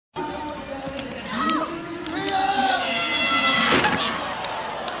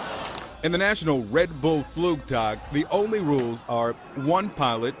In the National Red Bull Flugtag, the only rules are one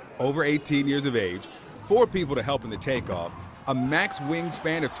pilot over 18 years of age, 4 people to help in the takeoff, a max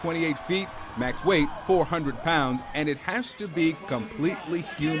wingspan of 28 feet, max weight 400 pounds, and it has to be completely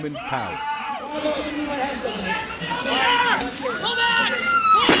human powered.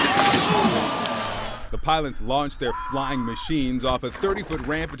 The pilots launch their flying machines off a 30-foot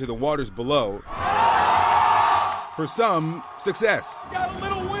ramp into the waters below. For some, success. Got a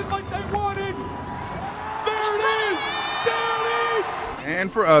little wind like they wanted. There it is. There it is. And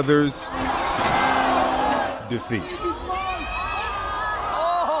for others, defeat.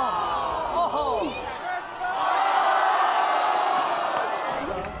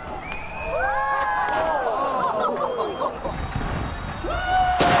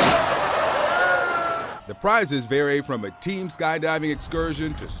 The prizes vary from a team skydiving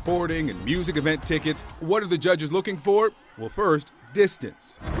excursion to sporting and music event tickets. What are the judges looking for? Well, first,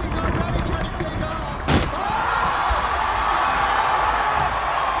 distance.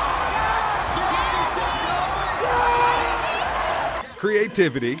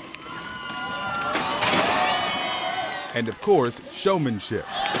 Creativity. And of course, showmanship.